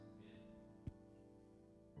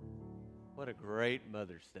What a great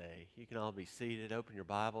Mother's Day. You can all be seated. Open your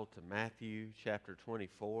Bible to Matthew chapter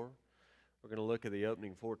 24. We're going to look at the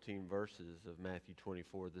opening 14 verses of Matthew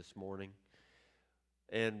 24 this morning.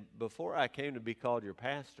 And before I came to be called your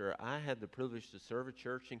pastor, I had the privilege to serve a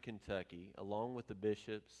church in Kentucky along with the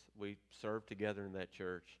bishops. We served together in that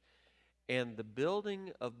church. And the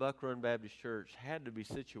building of Buck Run Baptist Church had to be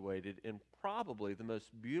situated in probably the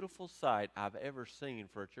most beautiful site I've ever seen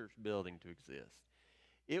for a church building to exist.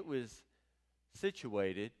 It was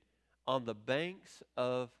situated on the banks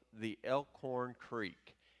of the Elkhorn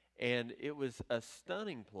Creek, and it was a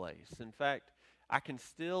stunning place. In fact, I can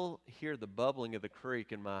still hear the bubbling of the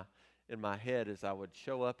creek in my head as I would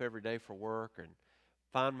show up every day for work and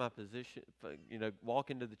find my position,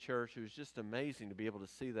 walk into the church. It was just amazing to be able to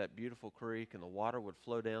see that beautiful creek, and the water would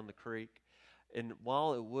flow down the creek. And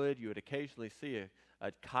while it would, you would occasionally see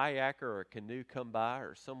a kayaker or a canoe come by,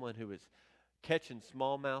 or someone who was catching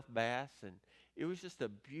smallmouth bass, and it was just a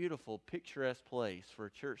beautiful, picturesque place for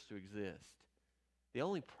a church to exist. The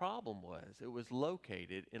only problem was it was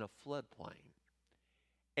located in a floodplain.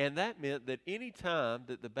 And that meant that any time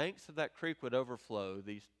that the banks of that creek would overflow,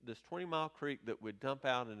 this 20-mile creek that would dump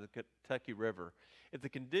out into the Kentucky River, if the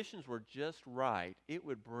conditions were just right, it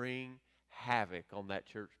would bring havoc on that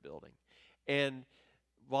church building. And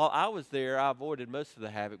while I was there, I avoided most of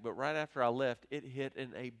the havoc, but right after I left, it hit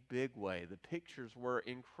in a big way. The pictures were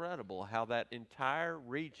incredible, how that entire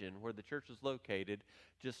region where the church was located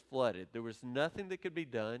just flooded. There was nothing that could be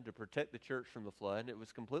done to protect the church from the flood, and it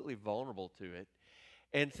was completely vulnerable to it.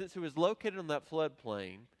 And since it was located on that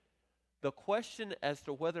floodplain, the question as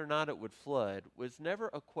to whether or not it would flood was never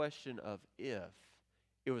a question of if.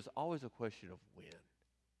 It was always a question of when.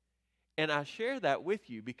 And I share that with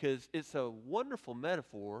you because it's a wonderful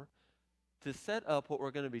metaphor to set up what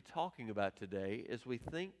we're going to be talking about today as we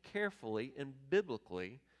think carefully and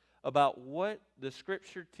biblically about what the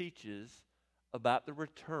Scripture teaches about the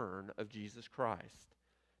return of Jesus Christ.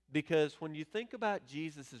 Because when you think about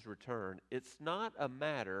Jesus' return, it's not a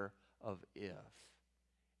matter of if.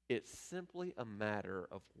 It's simply a matter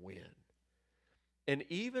of when. And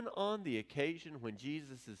even on the occasion when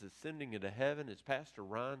Jesus is ascending into heaven, as Pastor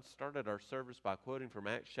Ryan started our service by quoting from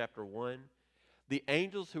Acts chapter 1, the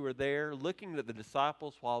angels who were there looking at the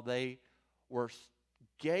disciples while they were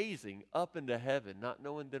gazing up into heaven, not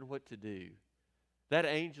knowing then what to do, those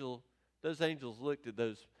angels looked at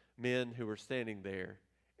those men who were standing there,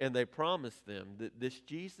 and they promised them that this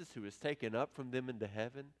Jesus who was taken up from them into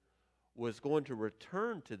heaven was going to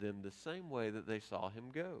return to them the same way that they saw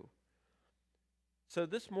him go. So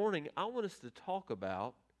this morning, I want us to talk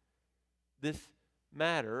about this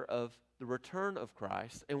matter of the return of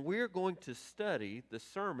Christ, and we're going to study the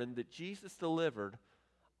sermon that Jesus delivered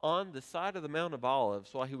on the side of the Mount of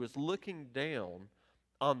Olives while he was looking down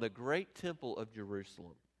on the great temple of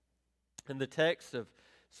Jerusalem. And the text of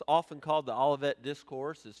it's often called the Olivet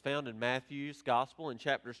Discourse is found in Matthew's Gospel in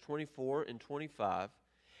chapters 24 and 25.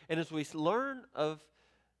 And as we learn of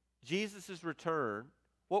Jesus' return,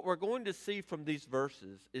 what we're going to see from these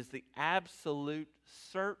verses is the absolute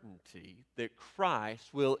certainty that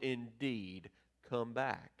Christ will indeed come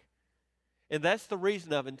back. And that's the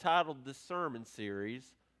reason I've entitled this sermon series,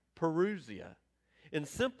 Parousia. In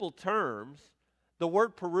simple terms, the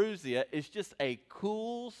word parousia is just a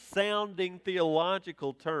cool-sounding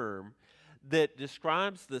theological term that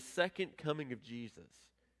describes the second coming of Jesus.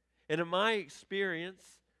 And in my experience,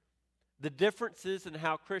 the differences in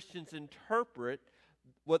how Christians interpret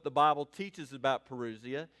what the Bible teaches about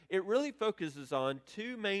parousia, it really focuses on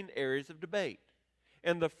two main areas of debate.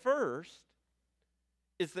 And the first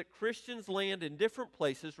is that Christians land in different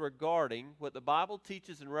places regarding what the Bible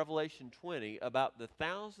teaches in Revelation 20 about the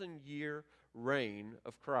 1,000-year reign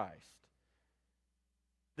of Christ.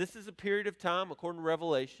 This is a period of time, according to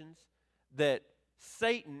Revelations, that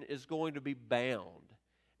Satan is going to be bound.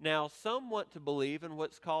 Now, some want to believe in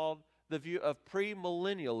what's called the view of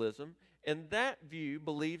premillennialism, and that view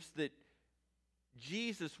believes that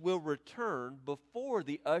Jesus will return before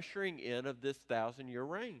the ushering in of this 1,000-year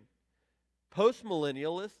reign.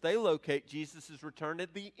 Postmillennialists, they locate Jesus' return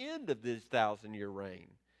at the end of this 1,000-year reign.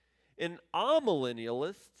 And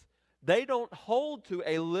amillennialists, they don't hold to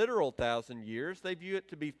a literal 1,000 years. They view it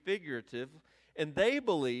to be figurative. And they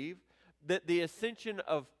believe that the ascension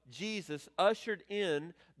of Jesus ushered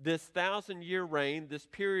in this 1,000-year reign, this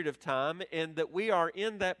period of time, and that we are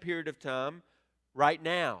in that period of time right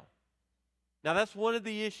now. Now, that's one of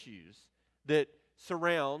the issues that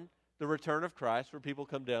surround the return of Christ, where people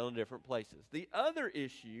come down in different places. The other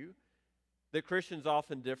issue that Christians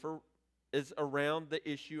often differ is around the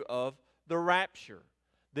issue of the rapture,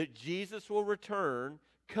 that Jesus will return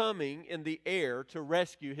coming in the air to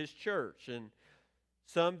rescue his church. And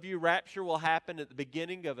some view rapture will happen at the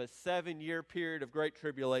beginning of a 7-year period of great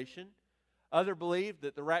tribulation. Others believe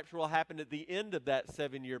that the rapture will happen at the end of that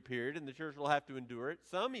 7-year period and the church will have to endure it.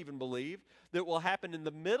 Some even believe that it will happen in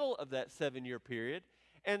the middle of that 7-year period.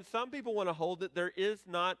 And some people want to hold that there is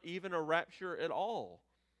not even a rapture at all.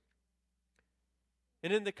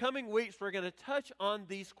 And in the coming weeks, we're going to touch on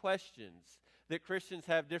these questions that Christians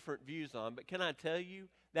have different views on. But can I tell you,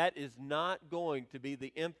 that is not going to be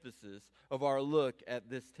the emphasis of our look at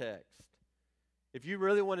this text. If you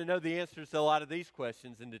really want to know the answers to a lot of these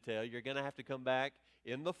questions in detail, you're going to have to come back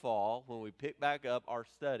in the fall when we pick back up our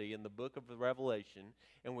study in the book of the Revelation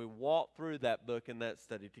and we walk through that book and that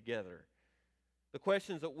study together. The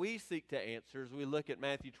questions that we seek to answer as we look at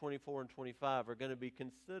Matthew 24 and 25 are going to be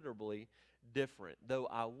considerably different, though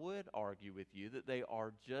I would argue with you that they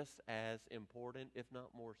are just as important, if not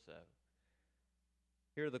more so.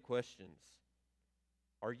 Here are the questions.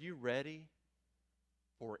 Are you ready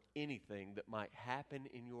for anything that might happen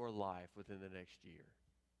in your life within the next year?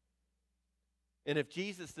 And if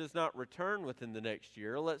Jesus does not return within the next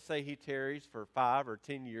year, let's say he tarries for 5 or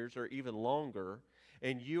 10 years or even longer,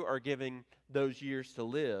 and you are given those years to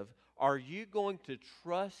live, are you going to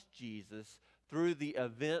trust Jesus through the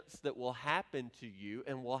events that will happen to you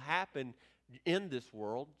and will happen in this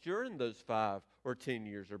world during those 5 or 10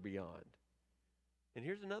 years or beyond? And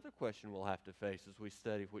here's another question we'll have to face as we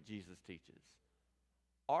study what Jesus teaches.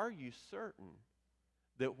 Are you certain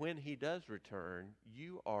that when he does return,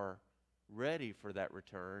 you are ready for that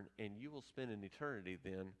return and you will spend an eternity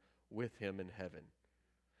then with him in heaven?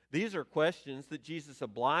 These are questions that Jesus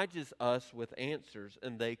obliges us with answers,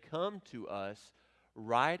 and they come to us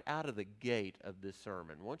right out of the gate of this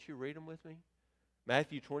sermon. Won't you read them with me?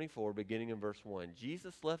 Matthew 24, beginning in verse 1.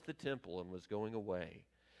 Jesus left the temple and was going away,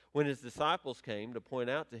 when his disciples came to point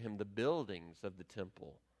out to him the buildings of the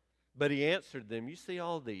temple. But he answered them, "You see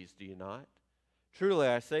all these, do you not? Truly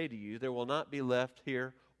I say to you, there will not be left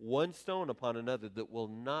here one stone upon another that will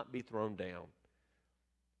not be thrown down."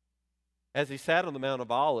 As he sat on the Mount of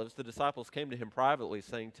Olives, the disciples came to him privately,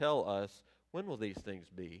 saying, "Tell us, when will these things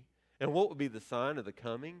be? And what will be the sign of the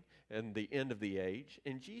coming and the end of the age?"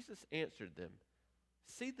 And Jesus answered them,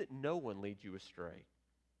 "See that no one leads you astray.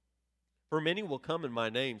 For many will come in my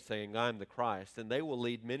name, saying, 'I am the Christ,' and they will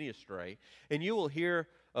lead many astray. And you will hear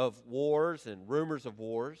of wars and rumors of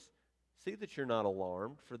wars. See that you're not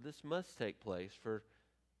alarmed, for this must take place, for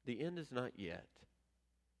the end is not yet.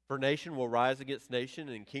 For nation will rise against nation,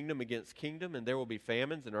 and kingdom against kingdom, and there will be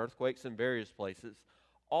famines and earthquakes in various places.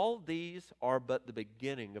 All these are but the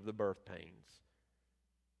beginning of the birth pains.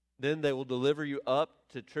 Then they will deliver you up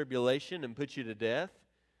to tribulation and put you to death,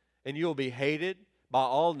 and you will be hated by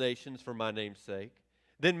all nations for my name's sake.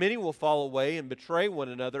 Then many will fall away and betray one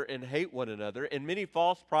another and hate one another, and many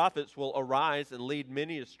false prophets will arise and lead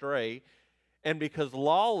many astray. And because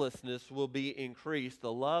lawlessness will be increased,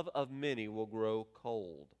 the love of many will grow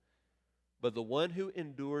cold. But the one who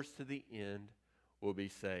endures to the end will be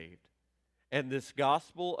saved. And this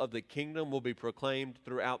gospel of the kingdom will be proclaimed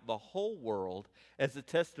throughout the whole world as a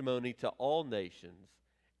testimony to all nations,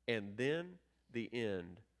 and then the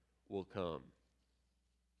end will come."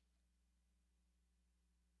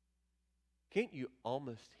 Can't you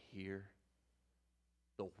almost hear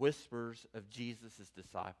the whispers of Jesus'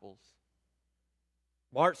 disciples?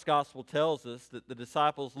 Mark's gospel tells us that the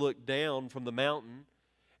disciples looked down from the mountain,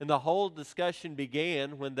 and the whole discussion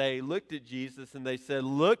began when they looked at Jesus and they said,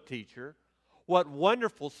 "Look, teacher, what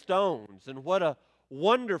wonderful stones and what a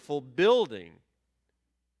wonderful building."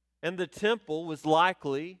 And the temple was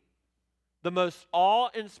likely the most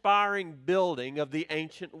awe-inspiring building of the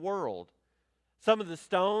ancient world. Some of the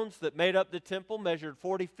stones that made up the temple measured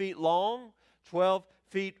 40 feet long, 12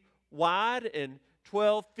 feet wide, and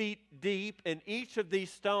 12 feet deep, and each of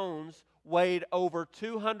these stones weighed over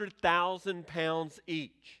 200,000 pounds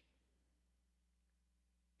each.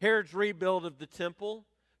 Herod's rebuild of the temple,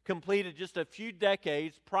 completed just a few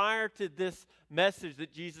decades prior to this message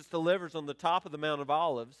that Jesus delivers on the top of the Mount of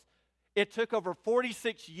Olives, it took over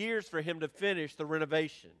 46 years for him to finish the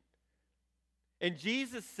renovation. And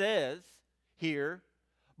Jesus says here,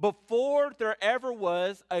 before there ever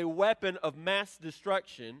was a weapon of mass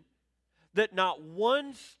destruction, that not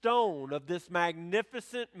one stone of this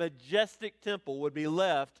magnificent, majestic temple would be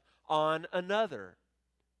left on another.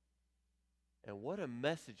 And what a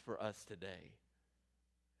message for us today.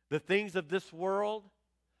 The things of this world,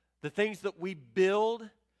 the things that we build,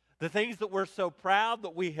 the things that we're so proud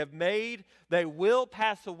that we have made, they will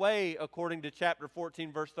pass away, according to chapter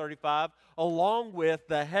 14, verse 35, along with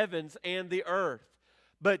the heavens and the earth.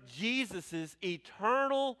 but Jesus'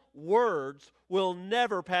 eternal words will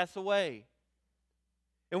never pass away.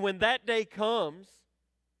 And when that day comes,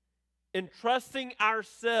 entrusting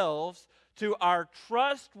ourselves to our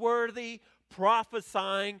trustworthy,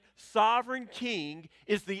 prophesying, sovereign King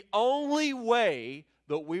is the only way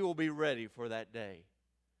that we will be ready for that day.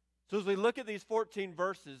 So as we look at these 14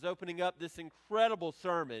 verses, opening up this incredible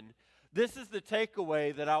sermon, this is the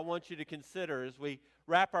takeaway that I want you to consider as we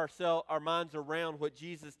wrap our minds around what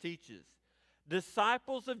Jesus teaches.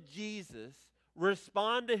 Disciples of Jesus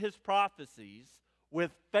respond to his prophecies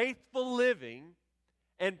with faithful living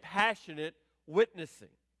and passionate witnessing.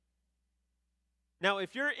 Now,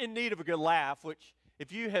 if you're in need of a good laugh, which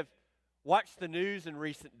if you have watched the news in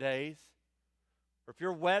recent days, or if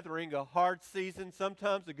you're weathering a hard season,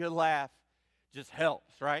 sometimes a good laugh just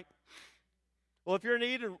helps, right? Well, if you're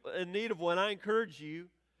in need of one, I encourage you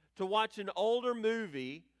to watch an older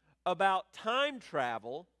movie about time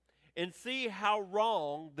travel and see how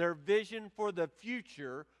wrong their vision for the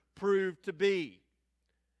future proved to be.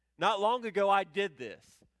 Not long ago, I did this.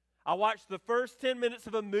 I watched the first 10 minutes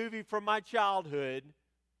of a movie from my childhood,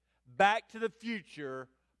 Back to the Future,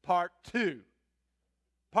 Part 2.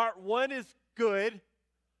 Part 1 is good.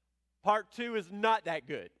 Part 2 is not that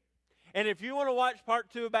good. And if you want to watch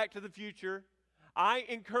Part 2 of Back to the Future, I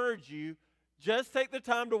encourage you, just take the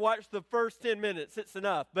time to watch the first 10 minutes. It's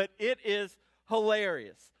enough. But it is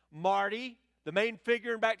hilarious. Marty, the main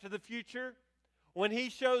figure in Back to the Future, when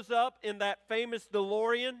he shows up in that famous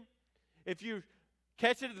DeLorean, if you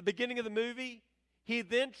catch it at the beginning of the movie, he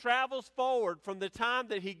then travels forward from the time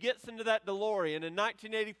that he gets into that DeLorean in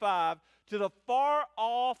 1985 to the far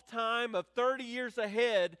off time of 30 years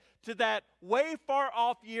ahead to that way far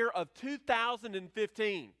off year of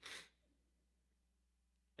 2015.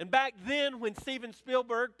 And back then, when Steven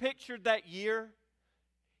Spielberg pictured that year,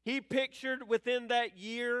 he pictured within that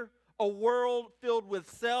year a world filled with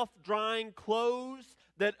self-drying clothes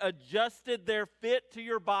that adjusted their fit to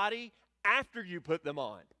your body after you put them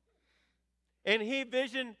on. And he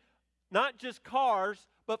envisioned not just cars,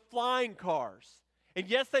 but flying cars. And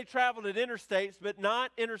yes, they traveled at interstates, but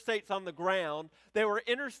not interstates on the ground. They were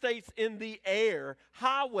interstates in the air,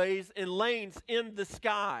 highways and lanes in the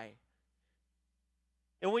sky.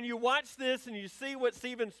 And when you watch this and you see what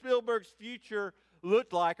Steven Spielberg's future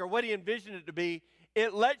looked like, or what he envisioned it to be,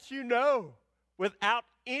 it lets you know, without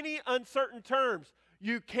any uncertain terms,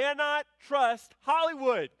 you cannot trust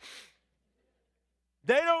Hollywood.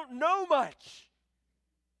 They don't know much.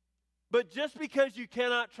 But just because you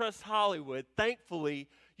cannot trust Hollywood, thankfully,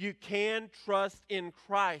 you can trust in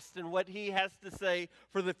Christ and what he has to say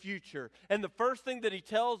for the future. And the first thing that he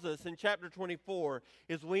tells us in chapter 24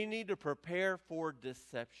 is we need to prepare for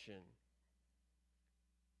deception.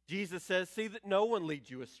 Jesus says, "See that no one leads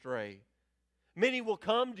you astray. Many will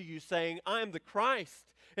come to you saying, 'I am the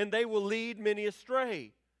Christ,' and they will lead many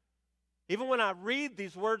astray." Even when I read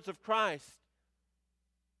these words of Christ,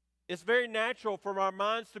 it's very natural for our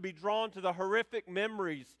minds to be drawn to the horrific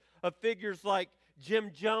memories of figures like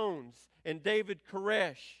Jim Jones and David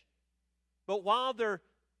Koresh. But while they're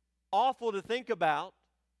awful to think about,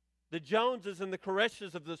 the Joneses and the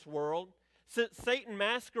Koreshes of this world, since Satan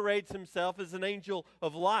masquerades himself as an angel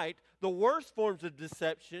of light, the worst forms of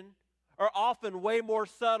deception are often way more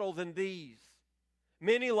subtle than these.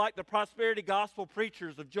 Many, like the prosperity gospel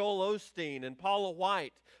preachers of Joel Osteen and Paula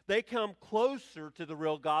White, they come closer to the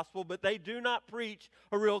real gospel, but they do not preach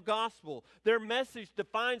a real gospel. Their message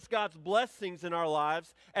defines God's blessings in our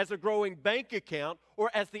lives as a growing bank account or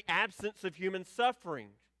as the absence of human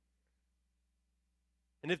suffering.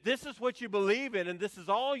 And if this is what you believe in, and this is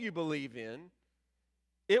all you believe in,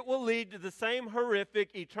 it will lead to the same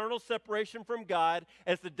horrific eternal separation from God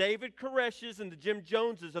as the David Koreshes and the Jim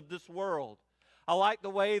Joneses of this world. I like the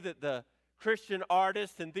way that the Christian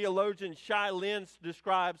artist and theologian Shai Linz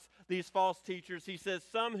describes these false teachers. He says,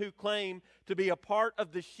 some who claim to be a part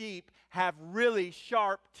of the sheep have really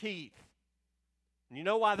sharp teeth. And you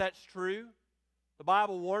know why that's true? The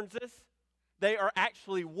Bible warns us. They are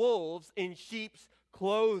actually wolves in sheep's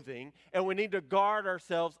clothing, and we need to guard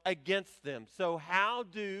ourselves against them. So how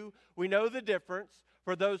do we know the difference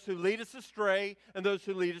for those who lead us astray and those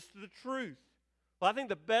who lead us to the truth? Well, I think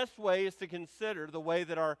the best way is to consider the way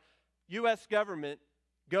that our U.S. government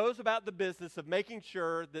goes about the business of making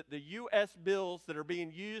sure that the U.S. bills that are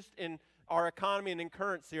being used in our economy and in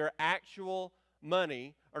currency are actual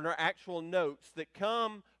money or are actual notes that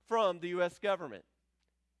come from the U.S. government.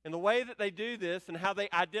 And the way that they do this and how they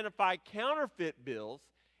identify counterfeit bills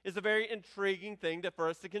is a very intriguing thing for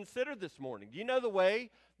us to consider this morning. Do you know the way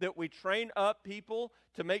that we train up people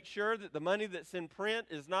to make sure that the money that's in print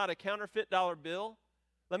is not a counterfeit dollar bill?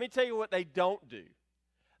 Let me tell you what they don't do.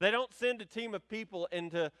 They don't send a team of people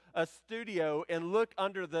into a studio and look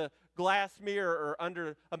under the glass mirror or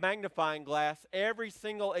under a magnifying glass every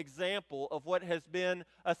single example of what has been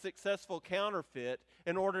a successful counterfeit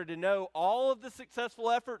in order to know all of the successful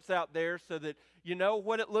efforts out there so that you know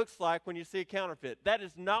what it looks like when you see a counterfeit. That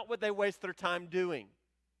is not what they waste their time doing.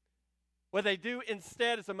 What they do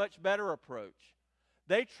instead is a much better approach.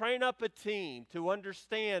 They train up a team to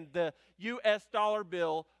understand the U.S. dollar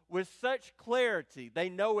bill with such clarity. They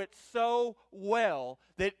know it so well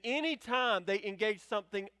that any time they engage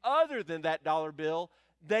something other than that dollar bill,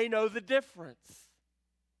 they know the difference.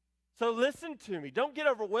 So listen to me. Don't get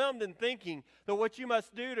overwhelmed in thinking that what you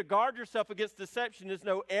must do to guard yourself against deception is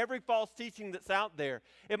know every false teaching that's out there.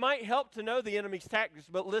 It might help to know the enemy's tactics,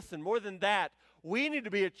 but listen, more than that, we need to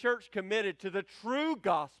be a church committed to the true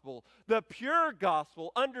gospel, the pure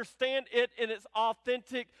gospel, understand it in its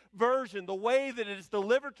authentic version, the way that it is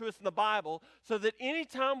delivered to us in the Bible, so that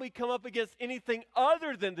anytime we come up against anything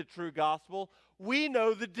other than the true gospel, we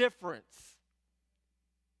know the difference.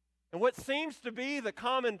 And what seems to be the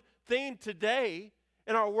common theme today,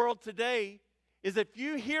 in our world today, is if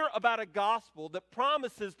you hear about a gospel that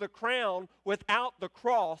promises the crown without the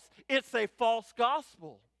cross, it's a false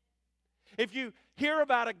gospel. If you hear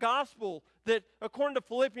about a gospel that, according to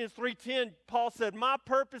Philippians 3:10, Paul said, my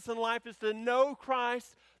purpose in life is to know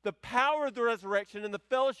Christ, the power of the resurrection, and the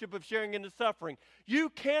fellowship of sharing in the suffering. You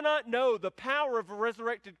cannot know the power of a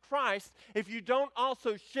resurrected Christ if you don't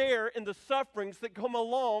also share in the sufferings that come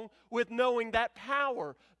along with knowing that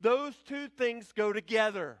power. Those two things go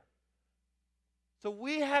together. So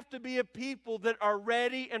we have to be a people that are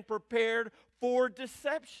ready and prepared for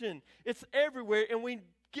deception. It's everywhere, and we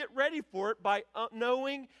get ready for it by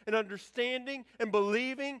knowing and understanding and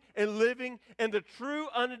believing and living in the true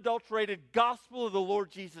unadulterated gospel of the Lord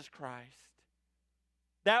Jesus Christ.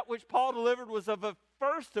 That which Paul delivered was of a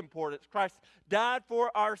first importance. Christ died for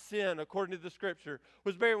our sin, according to the Scripture,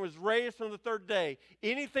 was buried and was raised on the third day.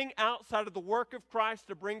 Anything outside of the work of Christ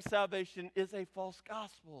to bring salvation is a false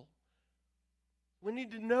gospel. We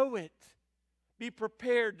need to know it. Be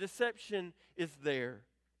prepared. Deception is there.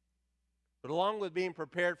 But along with being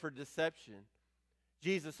prepared for deception,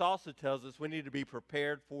 Jesus also tells us we need to be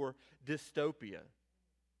prepared for dystopia.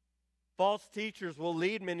 False teachers will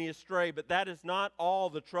lead many astray, but that is not all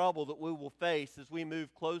the trouble that we will face as we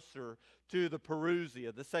move closer to the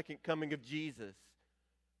parousia, the second coming of Jesus.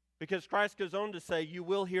 Because Christ goes on to say, you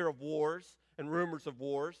will hear of wars and rumors of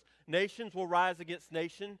wars. Nations will rise against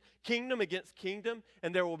nation, kingdom against kingdom,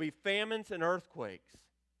 and there will be famines and earthquakes.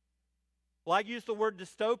 Well, I use the word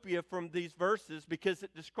dystopia from these verses because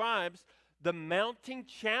it describes the mounting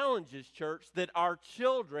challenges, church, that our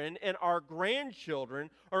children and our grandchildren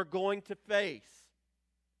are going to face.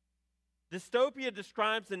 Dystopia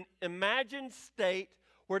describes an imagined state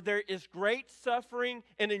where there is great suffering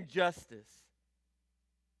and injustice.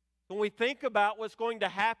 When we think about what's going to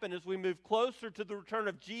happen as we move closer to the return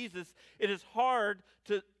of Jesus, it is hard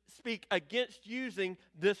to speak against using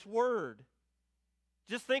this word.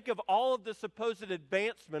 Just think of all of the supposed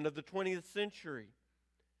advancement of the 20th century.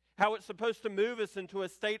 How it's supposed to move us into a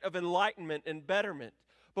state of enlightenment and betterment.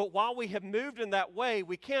 But while we have moved in that way,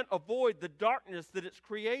 we can't avoid the darkness that it's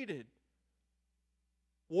created.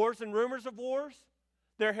 Wars and rumors of wars?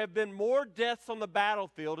 There have been more deaths on the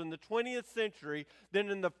battlefield in the 20th century than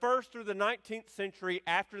in the 1st through the 19th century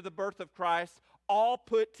after the birth of Christ, all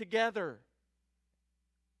put together.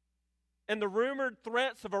 And the rumored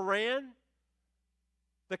threats of Iran,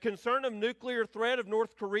 the concern of nuclear threat of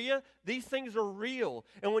North Korea, these things are real.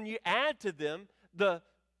 And when you add to them the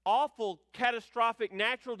awful, catastrophic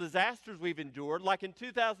natural disasters we've endured, like in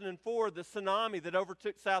 2004, the tsunami that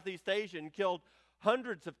overtook Southeast Asia and killed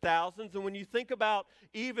hundreds of thousands. And when you think about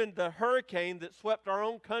even the hurricane that swept our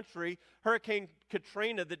own country, Hurricane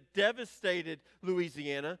Katrina, that devastated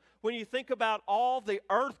Louisiana, when you think about all the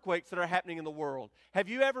earthquakes that are happening in the world, have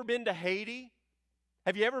you ever been to Haiti?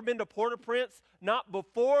 Have you ever been to Port-au-Prince? Not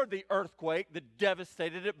before the earthquake that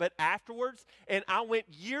devastated it, but afterwards. And I went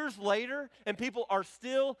years later, and people are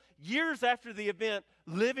still, years after the event,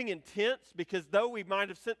 living in tents because though we might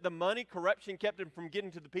have sent them money, corruption kept them from getting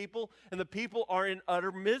to the people, and the people are in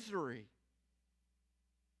utter misery.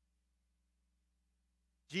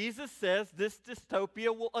 Jesus says this dystopia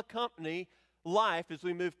will accompany life as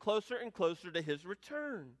we move closer and closer to his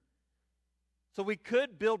return. So we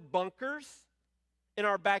could build bunkers in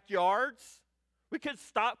our backyards. We could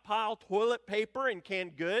stockpile toilet paper and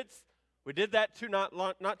canned goods. We did that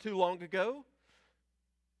not too long ago.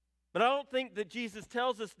 But I don't think that Jesus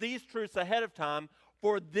tells us these truths ahead of time,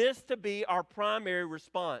 for this to be our primary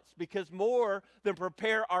response, because more than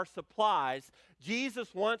prepare our supplies,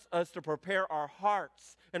 Jesus wants us to prepare our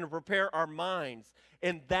hearts and to prepare our minds.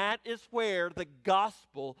 And that is where the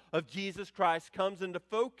gospel of Jesus Christ comes into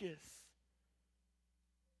focus.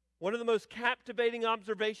 One of the most captivating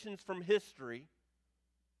observations from history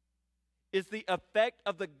is the effect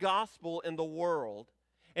of the gospel in the world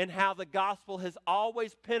and how the gospel has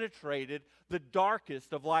always penetrated the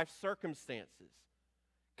darkest of life's circumstances.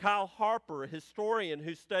 Kyle Harper, a historian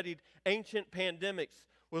who studied ancient pandemics,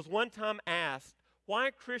 was one time asked why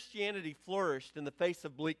Christianity flourished in the face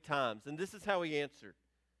of bleak times. And this is how he answered.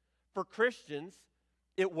 For Christians,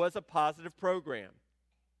 it was a positive program.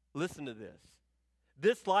 Listen to this.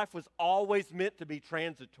 This life was always meant to be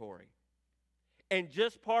transitory and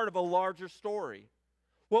just part of a larger story.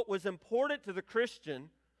 What was important to the Christian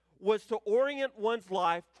was to orient one's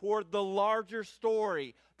life toward the larger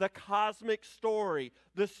story, the cosmic story,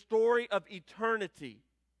 the story of eternity.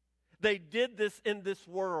 They did this in this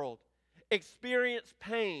world, experienced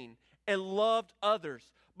pain, and loved others.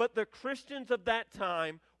 But the Christians of that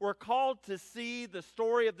time were called to see the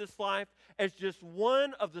story of this life as just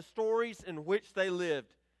one of the stories in which they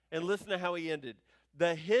lived. And listen to how he ended.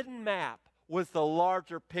 The hidden map was the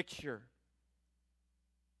larger picture.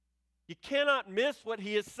 You cannot miss what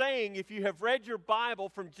he is saying if you have read your Bible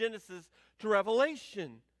from Genesis to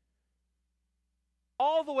Revelation.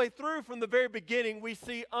 All the way through from the very beginning, we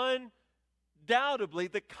see undoubtedly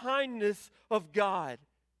the kindness of God.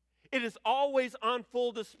 It is always on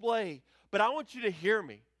full display. But I want you to hear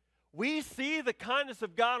me. We see the kindness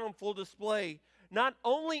of God on full display not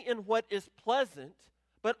only in what is pleasant,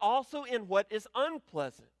 but also in what is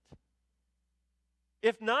unpleasant.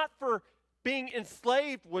 If not for being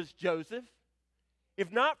enslaved was Joseph,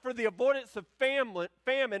 if not for the avoidance of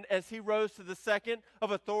famine as he rose to the second of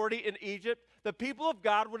authority in Egypt, the people of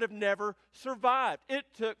God would have never survived. It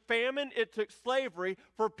took famine, it took slavery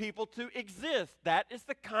for people to exist. That is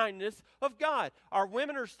the kindness of God. Our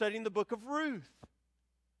women are studying the book of Ruth,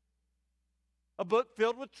 a book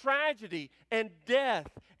filled with tragedy and death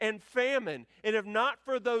and famine. And if not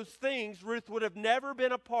for those things, Ruth would have never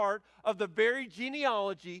been a part of the very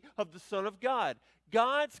genealogy of the Son of God.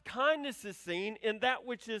 God's kindness is seen in that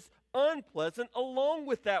which is unpleasant along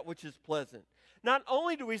with that which is pleasant. Not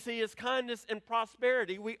only do we see his kindness in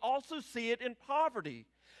prosperity, we also see it in poverty.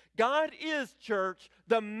 God is, church,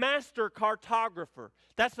 the master cartographer.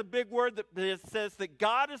 That's a big word that says that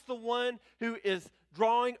God is the one who is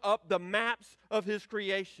drawing up the maps of his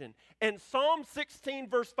creation. And Psalm 16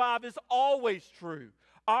 verse 5 is always true.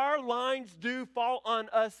 Our lines do fall on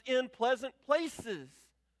us in pleasant places.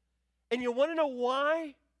 And you want to know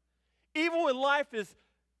why? Even when life is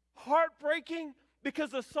heartbreaking,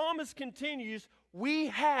 because the psalmist continues, we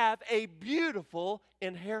have a beautiful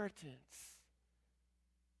inheritance.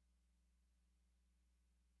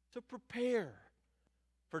 So prepare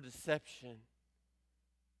for deception.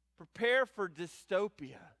 Prepare for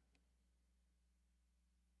dystopia.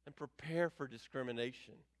 And prepare for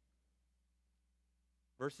discrimination.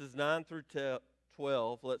 Verses 9 through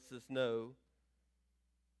 12 lets us know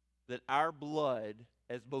that our blood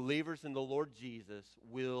as believers in the Lord Jesus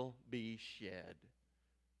will be shed.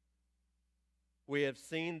 We have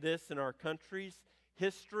seen this in our country's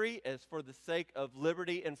history as for the sake of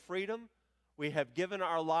liberty and freedom. We have given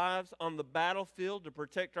our lives on the battlefield to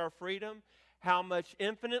protect our freedom. How much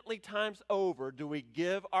infinitely times over do we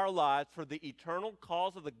give our lives for the eternal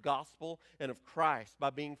cause of the gospel and of Christ by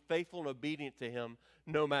being faithful and obedient to him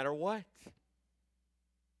no matter what?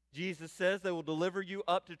 Jesus says they will deliver you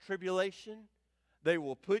up to tribulation. They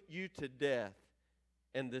will put you to death.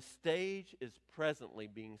 And the stage is presently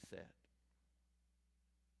being set.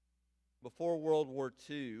 Before World War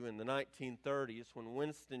II in the 1930s, when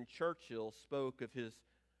Winston Churchill spoke of his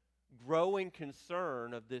growing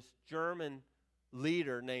concern of this German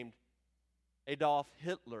leader named Adolf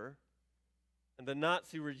Hitler and the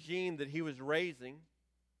Nazi regime that he was raising,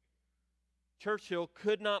 Churchill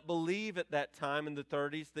could not believe at that time in the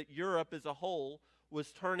 30s that Europe as a whole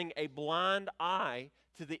was turning a blind eye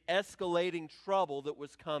to the escalating trouble that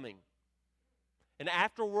was coming. And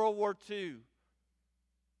after World War II,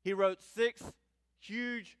 he wrote 6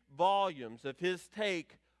 huge volumes of his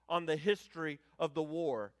take on the history of the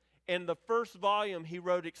war. In the first volume, he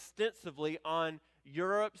wrote extensively on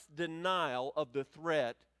Europe's denial of the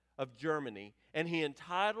threat of Germany. And he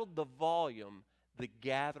entitled the volume, The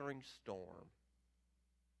Gathering Storm.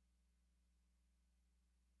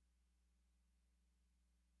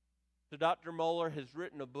 So Dr. Moeller has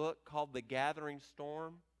written a book called The Gathering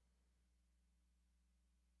Storm.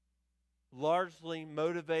 largely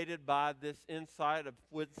motivated by this insight of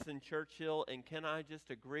Winston Churchill. And can I just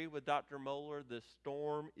agree with Dr. Moeller? The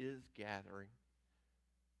storm is gathering.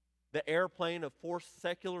 The airplane of forced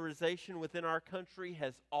secularization within our country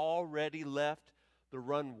has already left the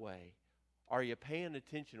runway. Are you paying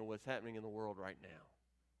attention to what's happening in the world right now?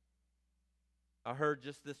 I heard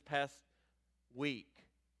just this past week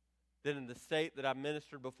that in the state that I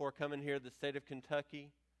ministered before coming here, the state of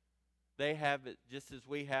Kentucky, they have it just as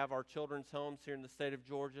we have our children's homes here in the state of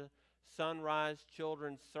Georgia. Sunrise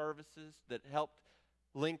Children's Services that helped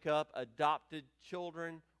link up adopted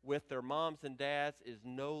children with their moms and dads is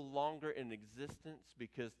no longer in existence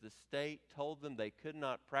because the state told them they could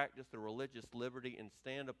not practice their religious liberty and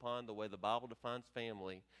stand upon the way the Bible defines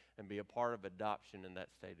family and be a part of adoption in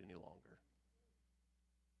that state any longer.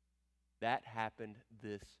 That happened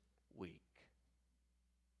this week.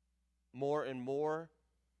 More and more,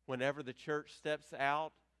 whenever the church steps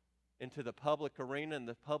out into the public arena and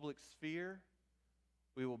the public sphere,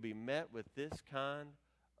 we will be met with this kind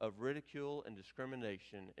of ridicule and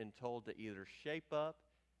discrimination and told to either shape up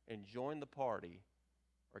and join the party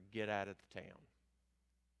or get out of the town.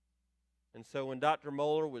 And so when Dr.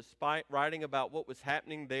 Moeller was writing about what was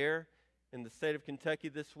happening there in the state of Kentucky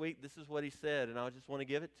this week, this is what he said, and I just want to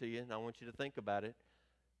give it to you, and I want you to think about it.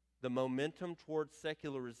 The momentum towards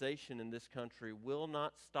secularization in this country will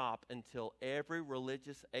not stop until every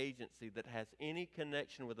religious agency that has any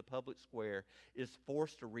connection with the public square is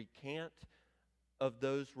forced to recant of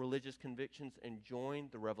those religious convictions and join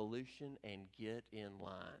the revolution and get in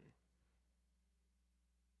line.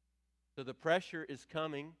 So the pressure is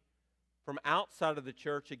coming from outside of the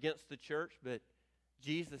church against the church, but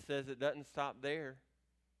Jesus says it doesn't stop there.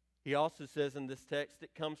 He also says in this text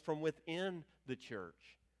it comes from within the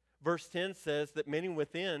church. Verse 10 says that many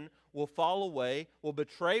within will fall away, will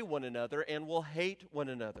betray one another, and will hate one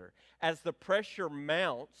another. As the pressure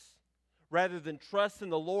mounts, rather than trust in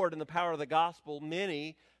the Lord and the power of the gospel,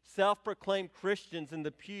 many self-proclaimed Christians in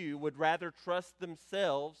the pew would rather trust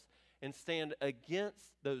themselves and stand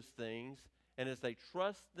against those things. And as they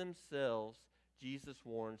trust themselves, Jesus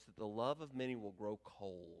warns that the love of many will grow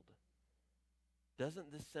cold.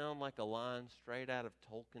 Doesn't this sound like a line straight out of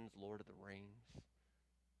Tolkien's Lord of the Rings?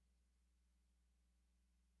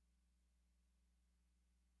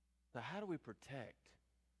 So how do we protect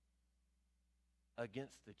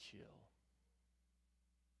against the chill?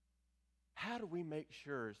 How do we make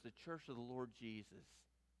sure as the church of the Lord Jesus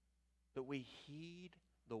that we heed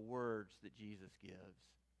the words that Jesus gives?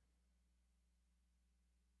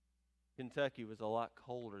 Kentucky was a lot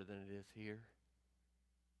colder than it is here.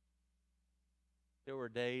 There were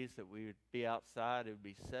days that we would be outside, it would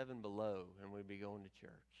be 7 below, and we'd be going to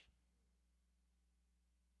church.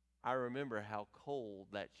 I remember how cold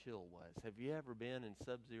that chill was. Have you ever been in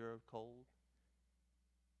sub-zero cold?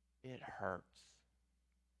 It hurts.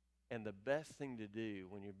 And the best thing to do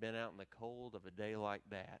when you've been out in the cold of a day like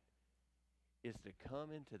that is to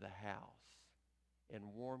come into the house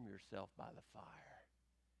and warm yourself by the fire.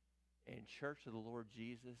 And Church of the Lord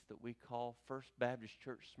Jesus that we call First Baptist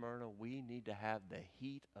Church Smyrna, we need to have the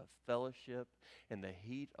heat of fellowship and the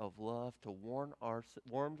heat of love to warm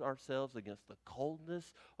ourselves against the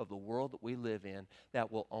coldness of the world that we live in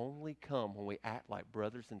that will only come when we act like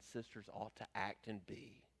brothers and sisters ought to act and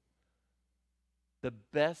be. The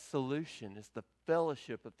best solution is the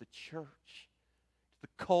fellowship of the church, to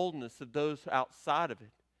the coldness of those outside of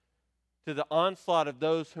it, to the onslaught of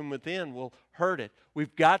those whom within will hurt it.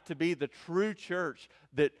 We've got to be the true church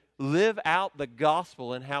that live out the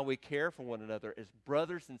gospel in how we care for one another as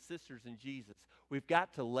brothers and sisters in Jesus. We've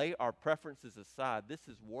got to lay our preferences aside. This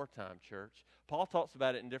is wartime, church. Paul talks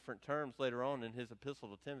about it in different terms later on in his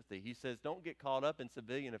epistle to Timothy. He says, don't get caught up in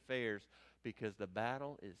civilian affairs because the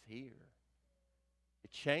battle is here.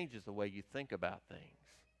 It changes the way you think about things.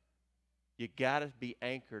 You got to be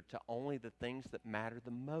anchored to only the things that matter the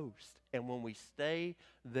most. And when we stay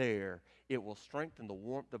there, it will strengthen the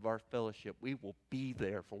warmth of our fellowship. We will be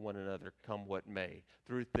there for one another, come what may,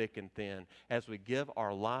 through thick and thin. As we give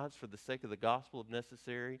our lives for the sake of the gospel if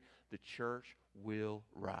necessary, the church will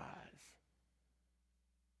rise.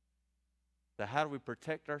 So how do we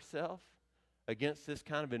protect ourselves against this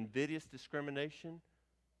kind of invidious discrimination?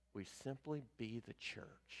 We simply be the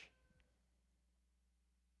church.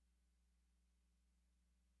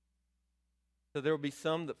 So there will be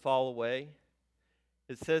some that fall away.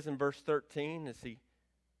 It says in verse 13, as he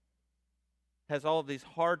has all of these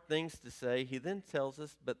hard things to say, he then tells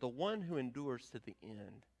us, but the one who endures to the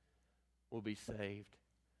end will be saved.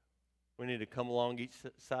 We need to come along each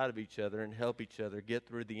side of each other and help each other get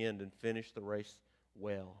through the end and finish the race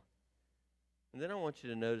well. And then I want you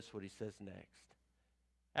to notice what he says next.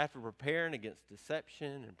 After preparing against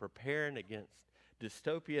deception and preparing against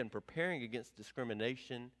dystopia and preparing against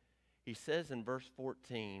discrimination, he says in verse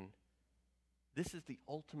 14, this is the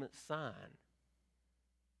ultimate sign.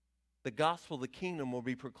 The gospel of the kingdom will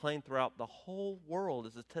be proclaimed throughout the whole world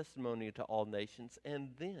as a testimony to all nations, and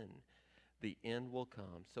then the end will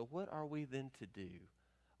come. So what are we then to do?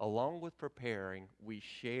 Along with preparing, we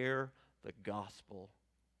share the gospel.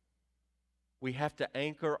 We have to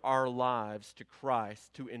anchor our lives to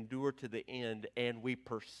Christ to endure to the end, and we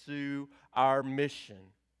pursue our mission.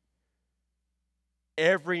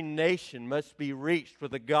 Every nation must be reached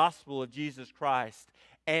with the gospel of Jesus Christ,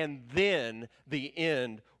 and then the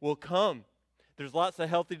end will come. There's lots of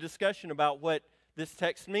healthy discussion about what this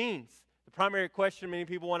text means. The primary question many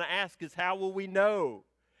people want to ask is, how will we know?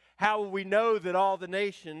 How will we know that all the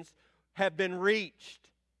nations have been reached?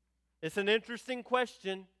 It's an interesting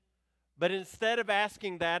question, but instead of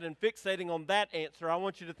asking that and fixating on that answer, I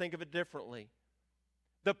want you to think of it differently.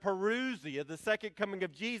 The parousia, the second coming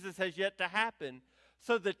of Jesus, has yet to happen.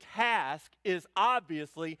 So the task is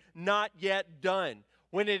obviously not yet done.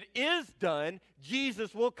 When it is done,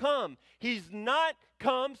 Jesus will come. He's not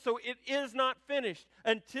come, so it is not finished.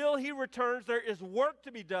 Until he returns, there is work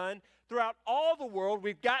to be done throughout all the world.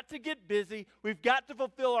 We've got to get busy. We've got to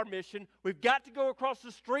fulfill our mission. We've got to go across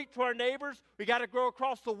the street to our neighbors. We've got to go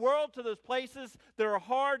across the world to those places that are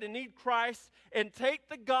hard and need Christ and take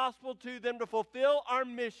the gospel to them to fulfill our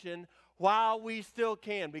mission while we still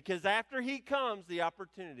can. Because after he comes, the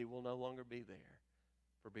opportunity will no longer be there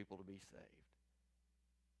for people to be saved.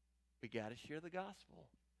 We got to share the gospel.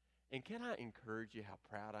 And can I encourage you how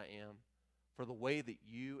proud I am for the way that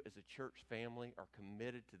you as a church family are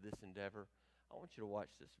committed to this endeavor? I want you to watch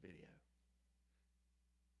this video.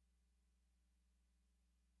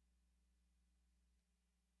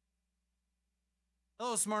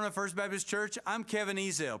 Hello, Smyrna First Baptist Church. I'm Kevin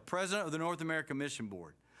Ezel, President of the North American Mission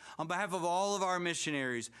Board. On behalf of all of our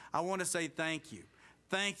missionaries, I want to say thank you.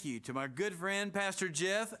 Thank you to my good friend, Pastor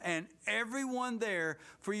Jeff, and everyone there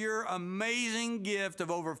for your amazing gift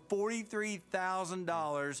of over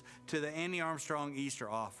 $43,000 to the Annie Armstrong Easter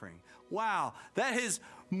offering. Wow, that is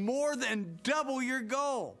more than double your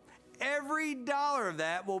goal. Every dollar of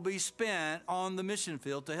that will be spent on the mission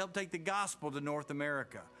field to help take the gospel to North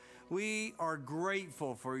America. We are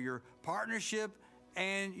grateful for your partnership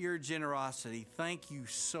and your generosity. Thank you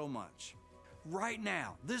so much. Right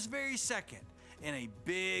now, this very second, in a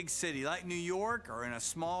big city like New York or in a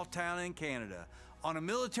small town in Canada, on a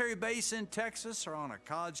military base in Texas or on a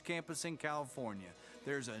college campus in California,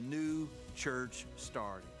 there's a new church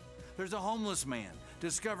starting. There's a homeless man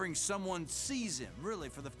discovering someone sees him really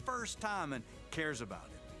for the first time and cares about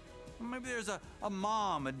him. Maybe there's a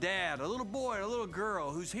mom, a dad, a little boy, a little girl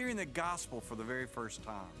who's hearing the gospel for the very first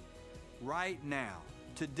time. Right now,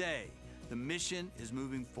 today, the mission is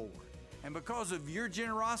moving forward. And because of your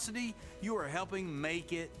generosity, you are helping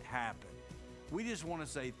make it happen. We just want to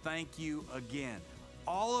say thank you again.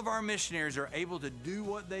 All of our missionaries are able to do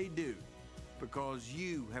what they do because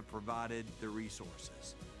you have provided the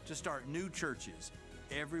resources to start new churches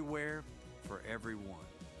everywhere for everyone.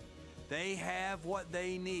 They have what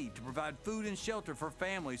they need to provide food and shelter for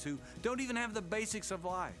families who don't even have the basics of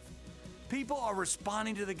life. People are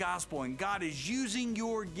responding to the gospel, and God is using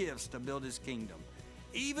your gifts to build his kingdom.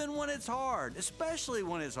 Even when it's hard, especially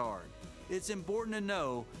when it's hard, it's important to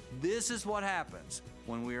know this is what happens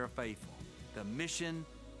when we are faithful. The mission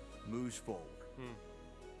moves forward.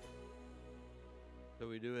 So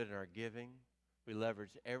we do it in our giving. We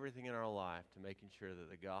leverage everything in our life to making sure that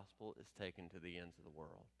the gospel is taken to the ends of the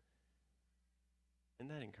world. Isn't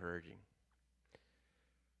that encouraging?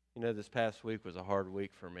 You know, this past week was a hard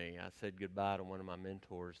week for me. I said goodbye to one of my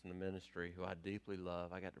mentors in the ministry who I deeply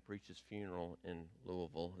love. I got to preach his funeral in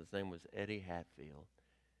Louisville. His name was Eddie Hatfield.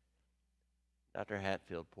 Dr.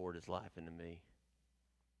 Hatfield poured his life into me.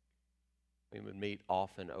 We would meet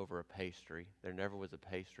often over a pastry. There never was a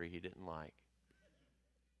pastry he didn't like.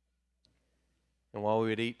 And while we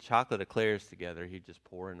would eat chocolate eclairs together, he'd just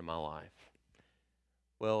pour into my life.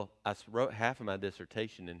 Well, I wrote half of my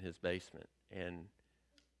dissertation in his basement, and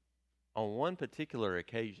on one particular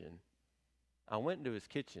occasion, I went into his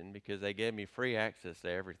kitchen because they gave me free access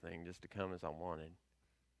to everything just to come as I wanted.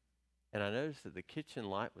 And I noticed that the kitchen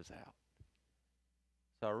light was out.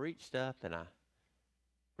 So I reached up and I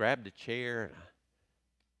grabbed a chair and I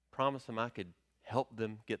promised them I could help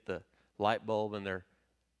them get the light bulb in their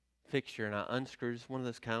fixture. And I unscrewed, it's one of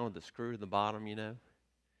those kind with the screw in the bottom, you know.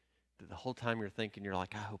 The whole time you're thinking, you're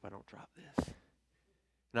like, I hope I don't drop this.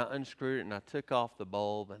 And I unscrewed it and I took off the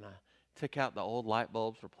bulb and I took out the old light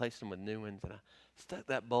bulbs, replaced them with new ones, and I stuck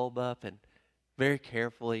that bulb up, and very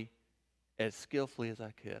carefully, as skillfully as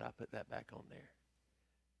I could, I put that back on there.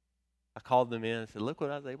 I called them in and said, look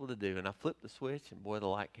what I was able to do. And I flipped the switch, and boy, the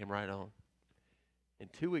light came right on.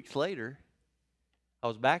 And 2 weeks later, I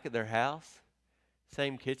was back at their house,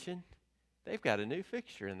 same kitchen. They've got a new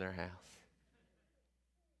fixture in their house.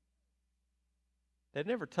 They'd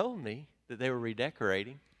never told me that they were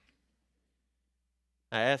redecorating.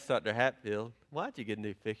 I asked Dr. Hatfield, why'd you get a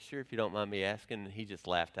new fixture, if you don't mind me asking? And he just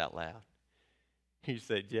laughed out loud. He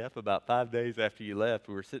said, Jeff, about 5 days after you left,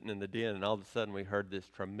 we were sitting in the den, and all of a sudden we heard this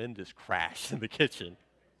tremendous crash in the kitchen.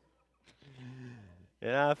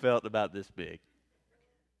 And I felt about this big.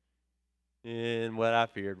 And what I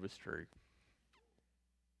feared was true.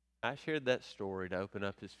 I shared that story to open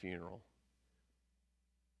up his funeral,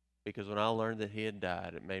 because when I learned that he had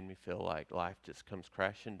died, it made me feel like life just comes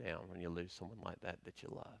crashing down when you lose someone like that you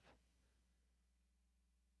love.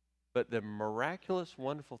 But the miraculous,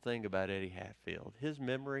 wonderful thing about Eddie Hatfield, his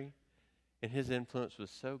memory and his influence was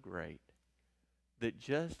so great that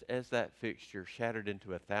just as that fixture shattered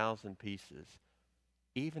into 1,000 pieces,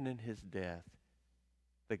 even in his death,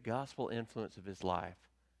 the gospel influence of his life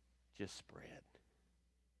just spread.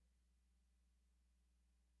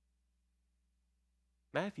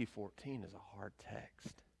 Matthew 14 is a hard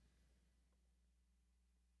text.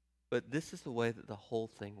 But this is the way that the whole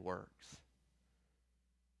thing works.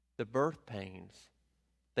 The birth pains,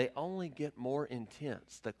 they only get more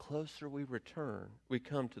intense the closer we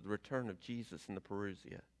come to the return of Jesus in the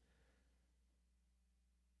Parousia.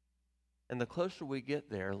 And the closer we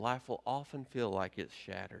get there, life will often feel like it's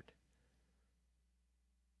shattered.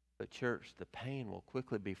 But church, the pain will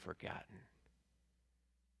quickly be forgotten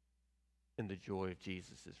in the joy of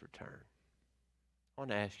Jesus' return. I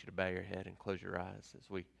want to ask you to bow your head and close your eyes as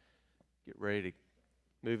we get ready to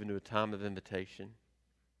move into a time of invitation.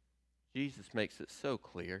 Jesus makes it so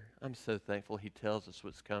clear. I'm so thankful he tells us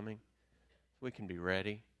what's coming. We can be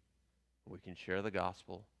ready. We can share the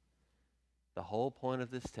gospel. The whole point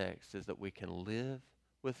of this text is that we can live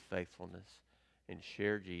with faithfulness and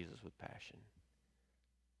share Jesus with passion.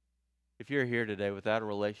 If you're here today without a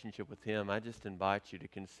relationship with him, I just invite you to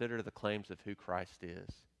consider the claims of who Christ is.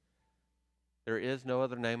 There is no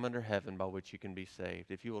other name under heaven by which you can be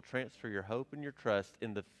saved. If you will transfer your hope and your trust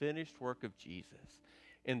in the finished work of Jesus,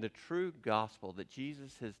 in the true gospel that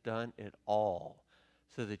Jesus has done it all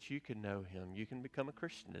so that you can know him, you can become a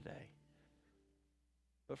Christian today.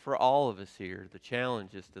 But for all of us here, the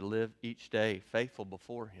challenge is to live each day faithful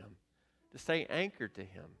before him, to stay anchored to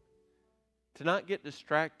him, to not get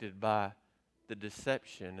distracted by the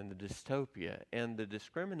deception and the dystopia and the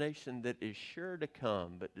discrimination that is sure to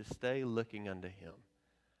come, but to stay looking unto him,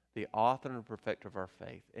 the author and perfecter of our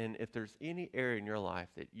faith. And if there's any area in your life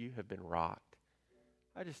that you have been rocked,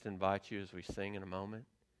 I just invite you as we sing in a moment,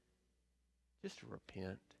 just to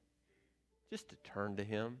repent, just to turn to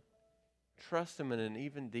him, trust him in an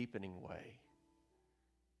even deepening way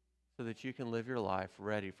so that you can live your life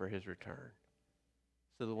ready for his return.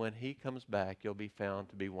 So that when he comes back, you'll be found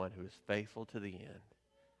to be one who is faithful to the end.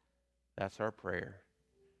 That's our prayer.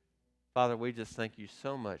 Father, we just thank you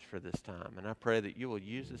so much for this time, and I pray that you will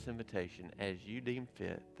use this invitation as you deem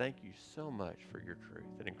fit. Thank you so much for your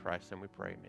truth, and in Christ's name we pray, amen.